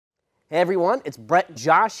Hey everyone, it's Brett and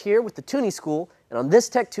Josh here with the Tuning School, and on this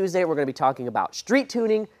Tech Tuesday we're going to be talking about street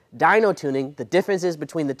tuning, dyno tuning, the differences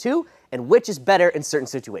between the two, and which is better in certain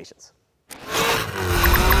situations.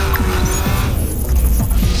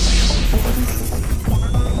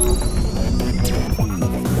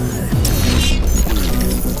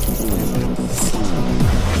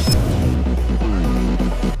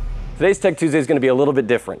 Today's Tech Tuesday is going to be a little bit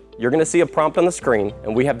different. You're going to see a prompt on the screen,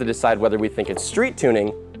 and we have to decide whether we think it's street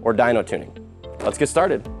tuning or dyno tuning. Let's get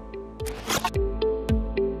started.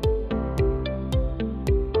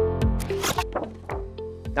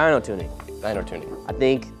 Dyno tuning. Dyno tuning. I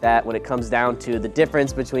think that when it comes down to the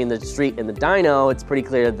difference between the street and the dyno, it's pretty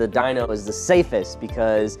clear the dyno is the safest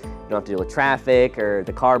because you don't have to deal with traffic or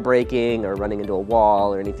the car braking or running into a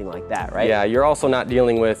wall or anything like that, right? Yeah, you're also not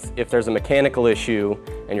dealing with if there's a mechanical issue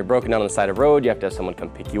and you're broken down on the side of the road, you have to have someone come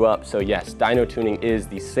pick you up. So yes, dyno tuning is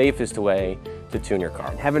the safest way to tune your car.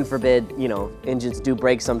 And heaven forbid, you know, engines do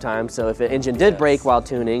break sometimes. So if an engine did break while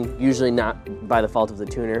tuning, usually not by the fault of the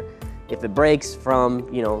tuner, if it breaks from,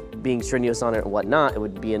 you know, being strenuous on it or whatnot, it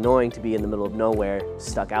would be annoying to be in the middle of nowhere,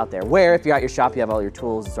 stuck out there. Where if you're at your shop, you have all your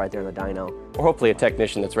tools, it's right there in the dyno. Or hopefully a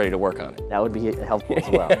technician that's ready to work on it. That would be helpful as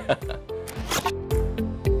well.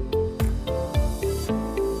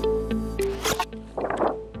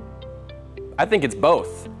 I think it's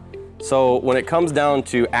both. So when it comes down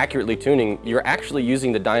to accurately tuning, you're actually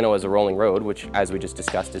using the dyno as a rolling road, which as we just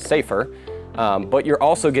discussed is safer. But you're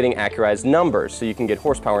also getting accurized numbers, so you can get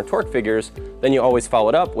horsepower and torque figures. Then you always follow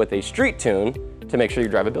it up with a street tune to make sure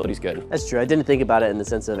your drivability is good. That's true. I didn't think about it in the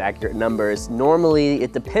sense of accurate numbers. Normally,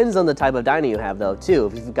 it depends on the type of dyno you have though, too.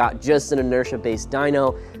 If you've got just an inertia-based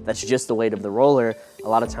dyno, that's just the weight of the roller, a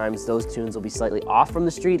lot of times those tunes will be slightly off from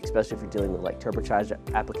the street, especially if you're dealing with like turbocharged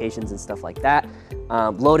applications and stuff like that.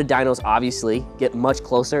 Loaded dynos obviously get much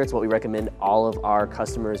closer. It's what we recommend all of our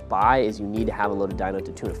customers buy, is you need to have a loaded dyno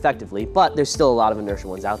to tune effectively, but there's still a lot of inertia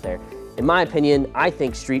ones out there. In my opinion, I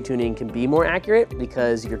think street tuning can be more accurate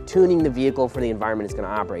because you're tuning the vehicle for the environment it's going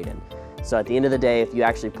to operate in. So at the end of the day, if you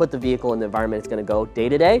actually put the vehicle in the environment it's going to go day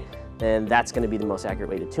to day, then that's going to be the most accurate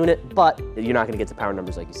way to tune it, but you're not going to get the power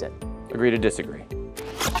numbers like you said. Agree to disagree.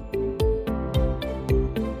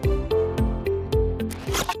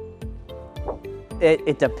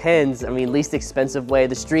 It depends. I mean, least expensive way.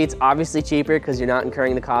 The street's obviously cheaper because you're not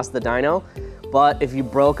incurring the cost of the dyno. But if you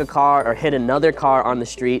broke a car or hit another car on the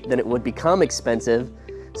street, then it would become expensive.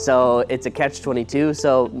 So it's a catch-22.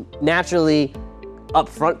 So naturally,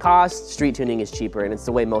 upfront cost, street tuning is cheaper, and it's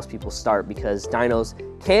the way most people start because dynos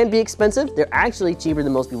can be expensive. They're actually cheaper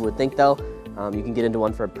than most people would think though. You can get into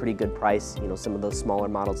one for a pretty good price, you know, some of those smaller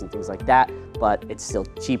models and things like that, but it's still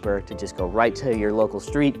cheaper to just go right to your local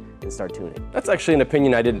street and start tuning. That's actually an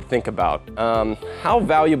opinion I didn't think about. How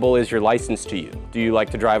valuable is your license to you? Do you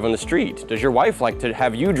like to drive on the street? Does your wife like to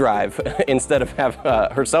have you drive instead of have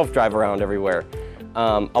herself drive around everywhere?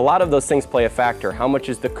 A lot of those things play a factor. How much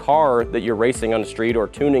is the car that you're racing on the street or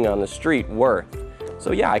tuning on the street worth?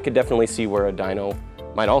 So yeah, I could definitely see where a dyno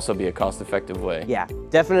might also be a cost-effective way. Yeah,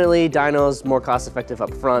 definitely dyno's more cost-effective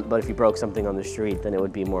up front, but if you broke something on the street, then it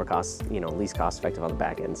would be more least cost-effective on the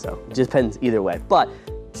back end. So it just depends either way. But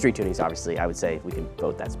street tuning's obviously, I would say, if we can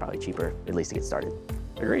vote, that's probably cheaper, at least to get started.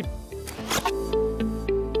 Agreed.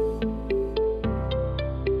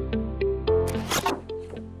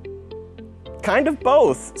 Kind of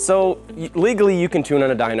both. So legally you can tune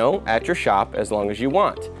on a dyno at your shop as long as you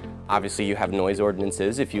want. Obviously you have noise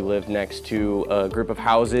ordinances if you live next to a group of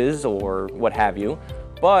houses or what have you.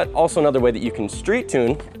 But also another way that you can street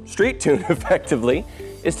tune effectively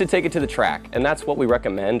is to take it to the track. And that's what we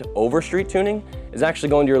recommend over street tuning, is actually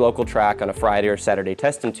going to your local track on a Friday or Saturday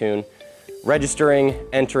test and tune, registering,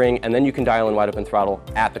 entering, and then you can dial in wide open throttle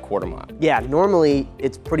at the quarter mile. Yeah, normally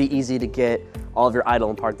it's pretty easy to get all of your idle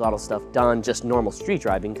and park throttle stuff done, just normal street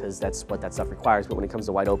driving, because that's what that stuff requires. But when it comes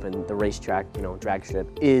to wide open, the racetrack, you know, drag strip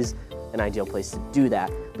is an ideal place to do that.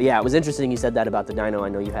 But yeah, it was interesting you said that about the dyno. I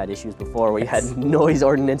know you had issues before where you had noise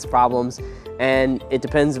ordinance problems, and it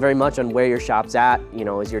depends very much on where your shop's at. You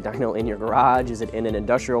know, is your dyno in your garage? Is it in an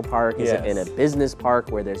industrial park? Is it in a business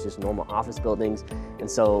park where there's just normal office buildings? And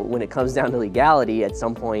so when it comes down to legality, at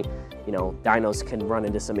some point, you know, dynos can run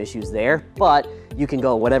into some issues there, but you can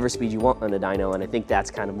go whatever speed you want on a dyno, and I think that's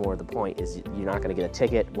kind of more the point, is you're not going to get a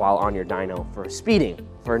ticket while on your dyno for speeding.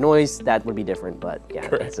 For noise, that would be different, but yeah,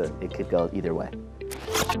 it could go either way.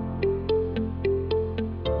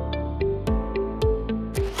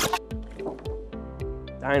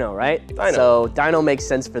 Dyno, right? Dyno. So dyno makes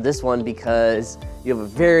sense for this one because you have a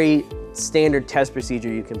very standard test procedure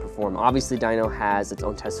you can perform. Obviously, Dyno has its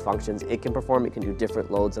own test functions it can perform. It can do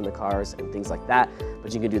different loads in the cars and things like that,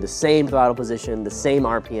 but you can do the same throttle position, the same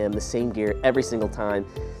RPM, the same gear every single time.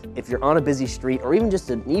 If you're on a busy street, or even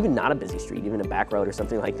even not a busy street, even a back road or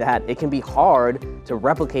something like that, it can be hard to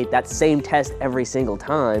replicate that same test every single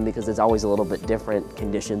time because it's always a little bit different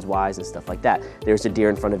conditions-wise and stuff like that. There's a deer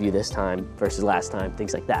in front of you this time versus last time,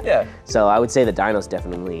 things like that. Yeah. So I would say the Dyno's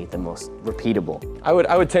definitely the most repeatable. I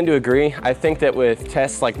would tend to agree. I think that with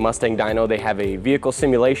tests like Mustang Dyno, they have a vehicle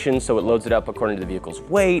simulation, so it loads it up according to the vehicle's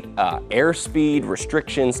weight, airspeed,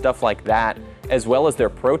 restrictions, stuff like that, as well as their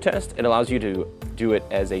pro test. It allows you to do it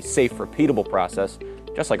as a safe, repeatable process,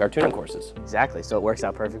 just like our tuning courses. Exactly, so it works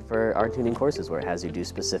out perfect for our tuning courses where it has you do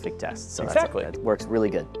specific tests. So exactly. That works really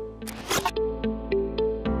good.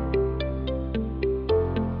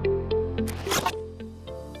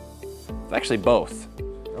 It's actually both.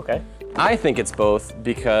 Okay. I think it's both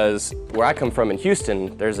because where I come from in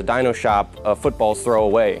Houston, there's a dyno shop footballs throw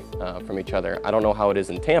away from each other. I don't know how it is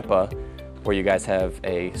in Tampa, where you guys have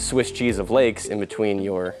a Swiss cheese of lakes in between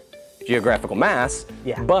your geographical mass.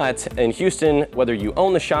 Yeah. But in Houston, whether you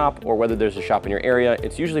own the shop or whether there's a shop in your area,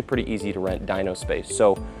 it's usually pretty easy to rent dyno space.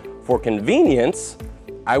 So for convenience,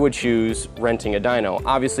 I would choose renting a dyno.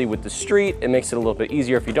 Obviously with the street, it makes it a little bit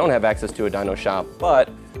easier if you don't have access to a dyno shop, but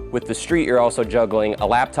with the street, you're also juggling a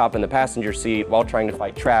laptop in the passenger seat while trying to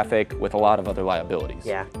fight traffic with a lot of other liabilities.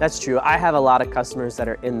 Yeah, that's true. I have a lot of customers that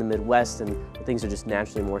are in the Midwest and things are just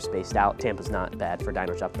naturally more spaced out. Tampa's not bad for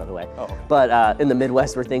dyno shops, by the way. Oh, okay. But in the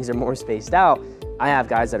Midwest where things are more spaced out, I have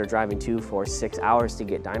guys that are driving 2, 4, 6 hours to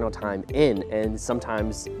get dyno time in, and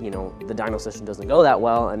sometimes, you know, the dyno session doesn't go that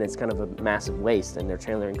well and it's kind of a massive waste and they're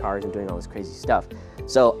trailering cars and doing all this crazy stuff.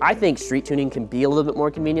 So I think street tuning can be a little bit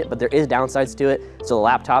more convenient, but there is downsides to it. So the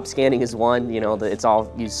laptop scanning is one, you know, it's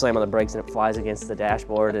all, you slam on the brakes and it flies against the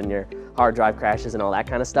dashboard and your hard drive crashes and all that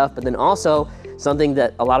kind of stuff. But then also something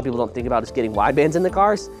that a lot of people don't think about is getting widebands in the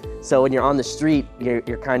cars. So when you're on the street, you're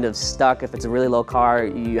kind of stuck. If it's a really low car,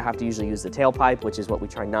 you have to usually use the tailpipe, which is what we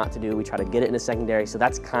try not to do. We try to get it in a secondary. So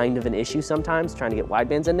that's kind of an issue sometimes, trying to get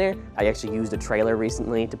widebands in there. I actually used a trailer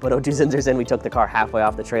recently to put O2 sensors in. We took the car halfway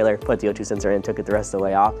off the trailer, put the O2 sensor in, took it the rest of the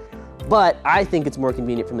way off. But I think it's more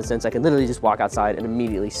convenient from the sense I can literally just walk outside and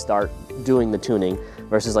immediately start doing the tuning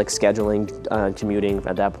versus like scheduling, commuting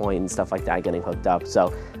at that point and stuff like that, getting hooked up.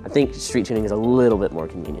 So I think street tuning is a little bit more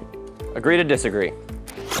convenient. Agree to disagree.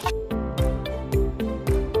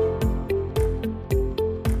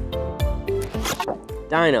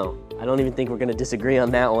 Dyno. I don't even think we're gonna disagree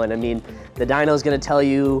on that one. I mean, the dyno is gonna tell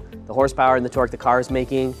you the horsepower and the torque the car is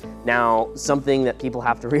making. Now, something that people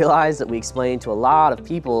have to realize that we explain to a lot of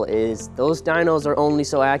people is those dynos are only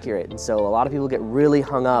so accurate. And so a lot of people get really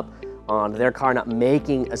hung up on their car not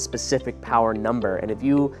making a specific power number. And if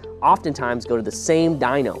you oftentimes go to the same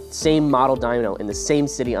dyno, same model dyno in the same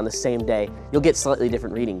city on the same day, you'll get slightly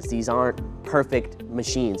different readings. These aren't perfect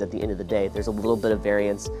machines at the end of the day. There's a little bit of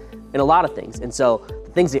variance in a lot of things. And so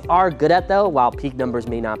the things they are good at though, while peak numbers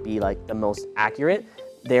may not be like the most accurate,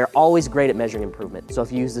 they're always great at measuring improvement. So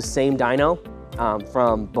if you use the same dyno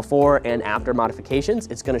from before and after modifications,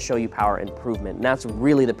 it's gonna show you power improvement. And that's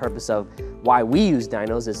really the purpose of why we use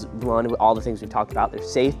dynos is one, with all the things we've talked about, they're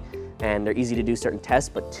safe and they're easy to do certain tests,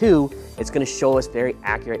 but two, it's gonna show us very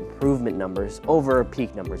accurate improvement numbers over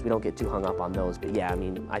peak numbers. We don't get too hung up on those, but yeah, I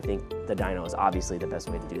mean, I think the dyno is obviously the best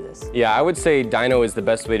way to do this. Yeah, I would say dyno is the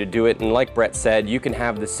best way to do it, and like Brett said, you can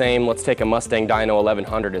have the same, let's take a Mustang Dyno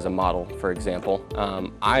 1100 as a model, for example.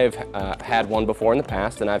 I've had one before in the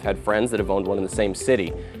past, and I've had friends that have owned one in the same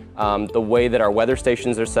city. The way that our weather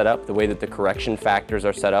stations are set up, the way that the correction factors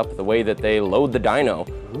are set up, the way that they load the dyno,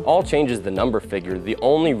 all changes the number figure. The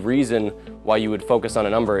only reason why you would focus on a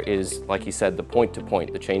number is, like he said, the point to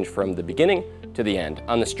point, the change from the beginning to the end.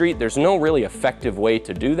 On the street, there's no really effective way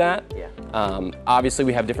to do that. Yeah. Obviously,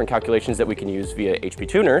 we have different calculations that we can use via HP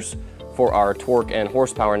tuners for our torque and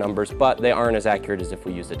horsepower numbers, but they aren't as accurate as if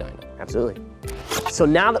we use a dyno. Absolutely. So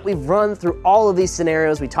now that we've run through all of these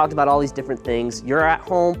scenarios, we talked about all these different things, you're at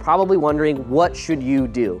home probably wondering, what should you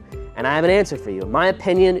do? And I have an answer for you. In my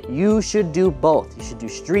opinion, you should do both. You should do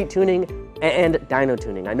street tuning and dyno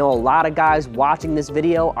tuning. I know a lot of guys watching this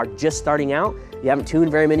video are just starting out. You haven't tuned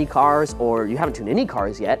very many cars, or you haven't tuned any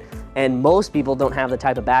cars yet, and most people don't have the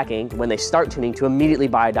type of backing when they start tuning to immediately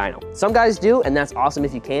buy a dyno. Some guys do, and that's awesome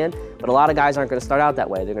if you can, but a lot of guys aren't gonna start out that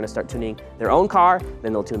way. They're gonna start tuning their own car,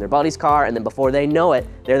 then they'll tune their buddy's car, and then before they know it,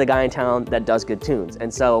 they're the guy in town that does good tunes.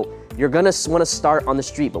 And so you're gonna wanna start on the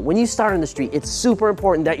street, but when you start on the street, it's super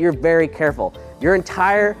important that you're very careful. Your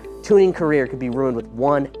entire tuning career could be ruined with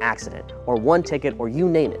one accident or one ticket or you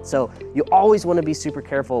name it. So you always want to be super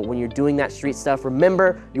careful when you're doing that street stuff.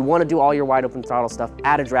 Remember, you want to do all your wide open throttle stuff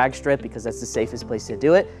at a drag strip because that's the safest place to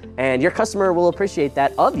do it. And your customer will appreciate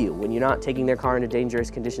that of you when you're not taking their car into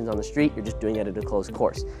dangerous conditions on the street, you're just doing it at a closed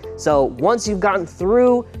course. So once you've gotten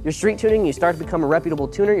through your street tuning, you start to become a reputable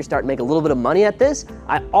tuner, you start to make a little bit of money at this,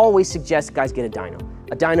 I always suggest guys get a dyno.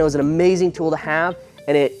 A dyno is an amazing tool to have,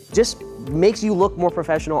 and it just makes you look more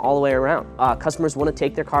professional all the way around. Customers want to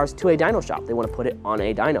take their cars to a dyno shop. They want to put it on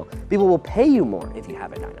a dyno. People will pay you more if you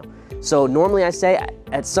have a dyno. So normally I say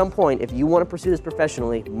at some point, if you want to pursue this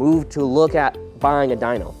professionally, move to look at buying a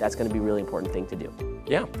dyno. That's going to be a really important thing to do.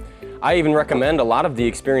 Yeah. I even recommend a lot of the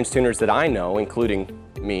experienced tuners that I know, including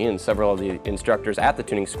me and several of the instructors at the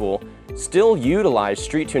tuning school, still utilize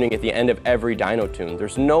street tuning at the end of every dyno tune.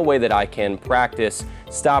 There's no way that I can practice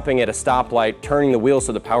stopping at a stoplight, turning the wheel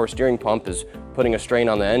so the power steering pump is putting a strain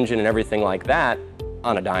on the engine and everything like that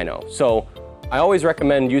on a dyno. So I always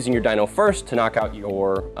recommend using your dyno first to knock out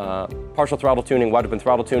your partial throttle tuning, wide open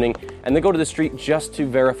throttle tuning, and then go to the street just to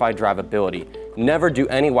verify drivability. Never do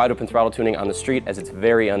any wide open throttle tuning on the street as it's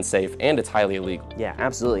very unsafe and it's highly illegal. Yeah,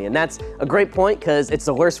 absolutely. And that's a great point because it's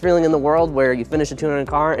the worst feeling in the world where you finish a tune on a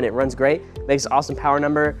car and it runs great, makes an awesome power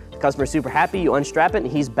number, the customer's super happy, you unstrap it and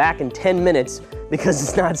he's back in 10 minutes because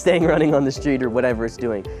it's not staying running on the street or whatever it's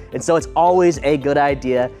doing. And so it's always a good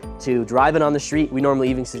idea to drive it on the street. We normally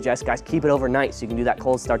even suggest guys keep it overnight so you can do that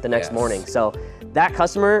cold start the next morning. So that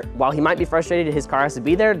customer, while he might be frustrated his car has to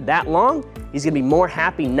be there that long, he's gonna be more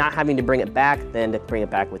happy not having to bring it back than to bring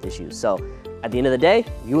it back with issues. So at the end of the day,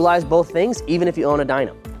 utilize both things, even if you own a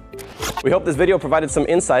dyno. We hope this video provided some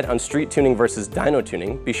insight on street tuning versus dyno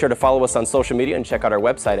tuning. Be sure to follow us on social media and check out our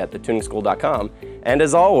website at thetuningschool.com. And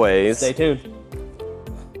as always, stay tuned.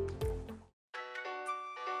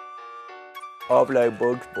 I'll play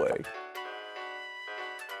Bugs Play.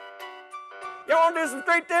 You wanna do some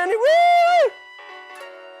street tuning? Woo!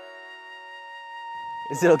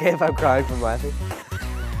 Is it okay if I'm crying from laughing?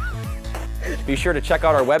 Be sure to check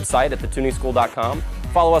out our website at thetuningschool.com.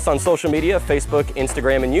 Follow us on social media, Facebook,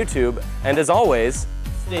 Instagram, and YouTube. And as always,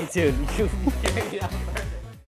 stay tuned.